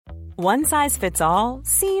One size fits all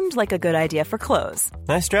seemed like a good idea for clothes.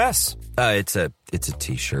 Nice dress. It's a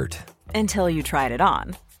t-shirt. Until you tried it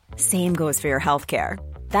on. Same goes for your healthcare.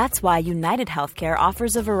 That's why United Healthcare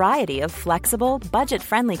offers a variety of flexible,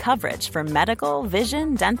 budget-friendly coverage for medical,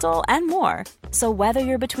 vision, dental, and more. So whether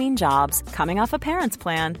you're between jobs, coming off a parent's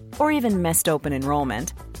plan, or even missed open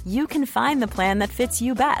enrollment, you can find the plan that fits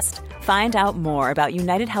you best. Find out more about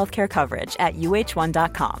United Healthcare coverage at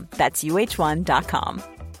uh1.com. That's uh1.com.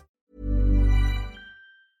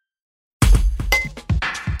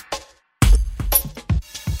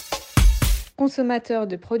 Consommateur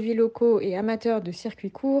de produits locaux et amateur de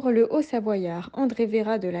circuits courts, le Haut-Savoyard André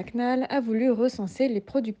Véra de la CNAL a voulu recenser les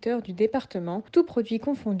producteurs du département, tous produits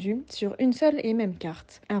confondus, sur une seule et même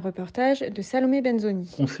carte. Un reportage de Salomé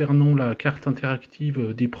Benzoni. Concernant la carte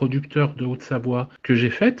interactive des producteurs de Haute-Savoie que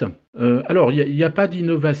j'ai faite, alors il n'y a pas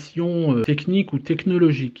d'innovation technique ou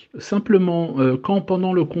technologique. Simplement, quand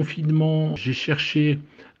pendant le confinement, j'ai cherché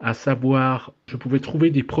à savoir, je pouvais trouver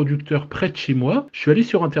des producteurs près de chez moi. Je suis allé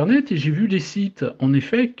sur Internet et j'ai vu des sites, en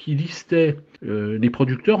effet, qui listaient les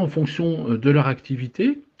producteurs en fonction de leur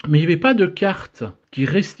activité, mais il n'y avait pas de carte qui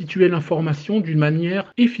restituait l'information d'une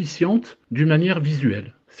manière efficiente, d'une manière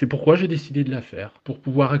visuelle. C'est pourquoi j'ai décidé de la faire, pour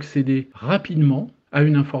pouvoir accéder rapidement à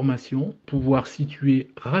une information, pouvoir situer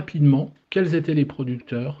rapidement quels étaient les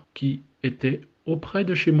producteurs qui étaient auprès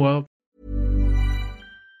de chez moi.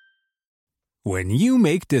 When you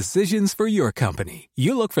make decisions for your company,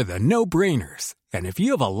 you look for the no-brainers. And if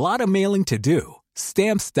you have a lot of mailing to do,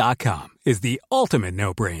 Stamps.com is the ultimate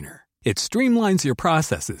no-brainer. It streamlines your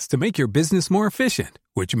processes to make your business more efficient,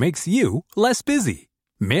 which makes you less busy.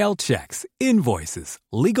 Mail checks, invoices,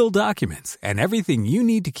 legal documents, and everything you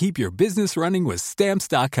need to keep your business running with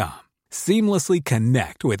Stamps.com. Seamlessly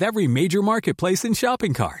connect with every major marketplace and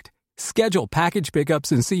shopping cart. Schedule package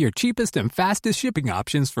pickups and see your cheapest and fastest shipping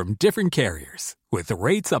options from different carriers. With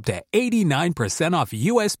rates up to 89% off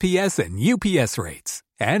USPS and UPS rates.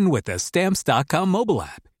 And with the Stamps.com mobile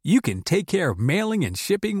app, you can take care of mailing and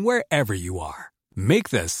shipping wherever you are. Make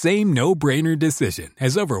the same no-brainer decision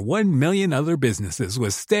as over 1 million other businesses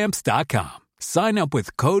with Stamps.com. Sign up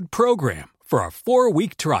with code PROGRAM for a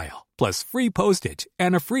 4-week trial, plus free postage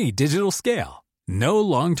and a free digital scale. No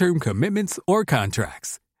long-term commitments or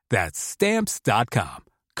contracts. That's Stamps.com.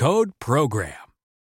 Code PROGRAM.